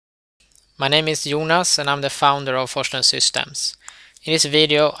My name is Jonas and I'm the founder of Forslen Systems. In this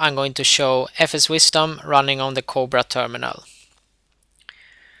video I'm going to show FS Wisdom running on the Kobra terminal.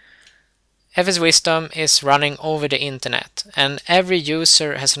 FS Wisdom is running over the internet and every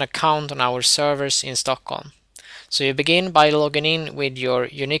user has an account on our servers in Stockholm. So you begin by logging in with your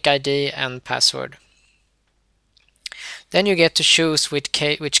unique ID and password. Then you get to choose which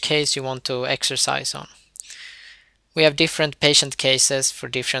case you want to exercise on. We have different patient cases for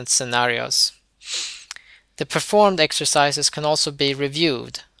different scenarios. The performed exercises can also be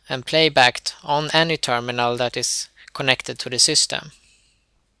reviewed and playbacked on any terminal that is connected to the system.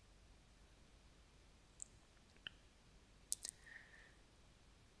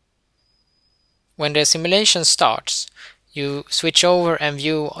 When the simulation starts, you switch over and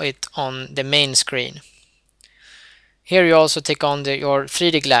view it on the main screen. Here you also take on your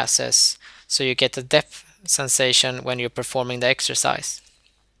 3D glasses, so you get a depth sensation when you're performing the exercise.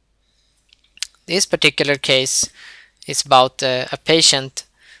 This particular case is about a patient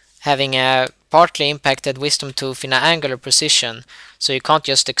having a partly impacted wisdom tooth in an angular position, so you can't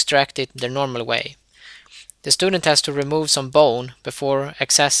just extract it the normal way. The student has to remove some bone before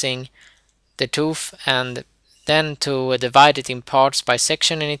accessing the tooth and then to divide it in parts by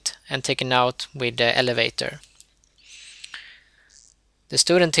sectioning it and taking out with the elevator. The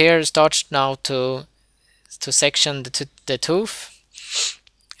student here starts now to section the tooth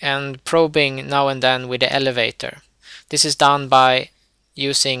and probing now and then with the elevator. This is done by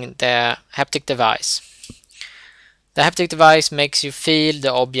using the haptic device. The haptic device makes you feel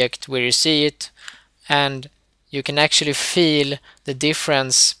the object where you see it, and you can actually feel the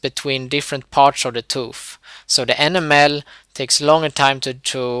difference between different parts of the tooth. So the enamel takes longer time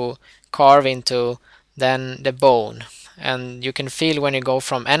to carve into than the bone, and you can feel when you go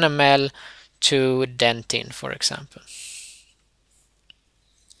from enamel to dentin, for example.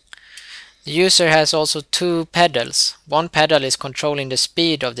 The user has also two pedals. One pedal is controlling the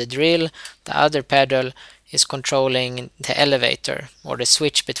speed of the drill, the other pedal is controlling the elevator, or the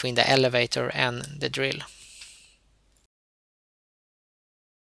switch between the elevator and the drill.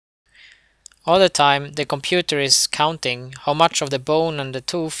 All the time the computer is counting how much of the bone and the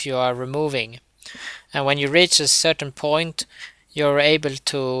tooth you are removing, and when you reach a certain point you're able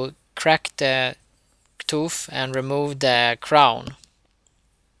to crack the tooth and remove the crown.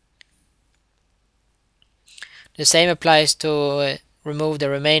 The same applies to remove the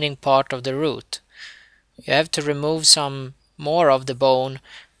remaining part of the root. You have to remove some more of the bone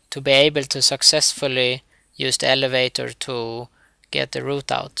to be able to successfully use the elevator to get the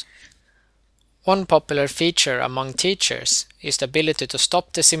root out. One popular feature among teachers is the ability to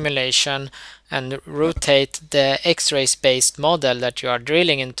stop the simulation and rotate the X-rays based model that you are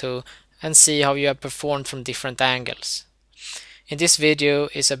drilling into and see how you have performed from different angles. In this video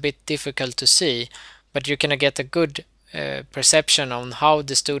it's a bit difficult to see, but you can get a good perception on how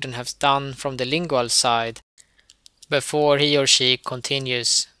the student has done from the lingual side before he or she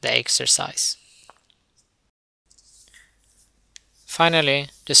continues the exercise. Finally,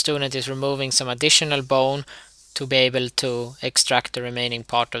 the student is removing some additional bone to be able to extract the remaining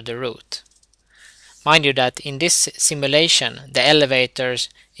part of the root. Mind you that in this simulation the elevator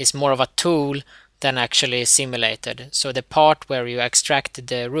is more of a tool than actually simulated, so the part where you extracted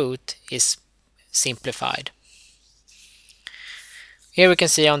the root is simplified. Here we can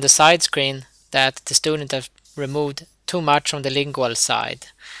see on the side screen that the student has removed too much on the lingual side,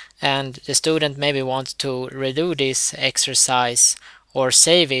 and the student maybe wants to redo this exercise or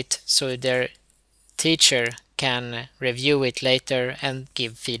save it so their teacher can review it later and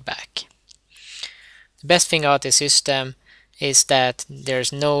give feedback. The best thing about the system is that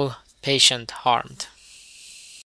there's no patient harmed.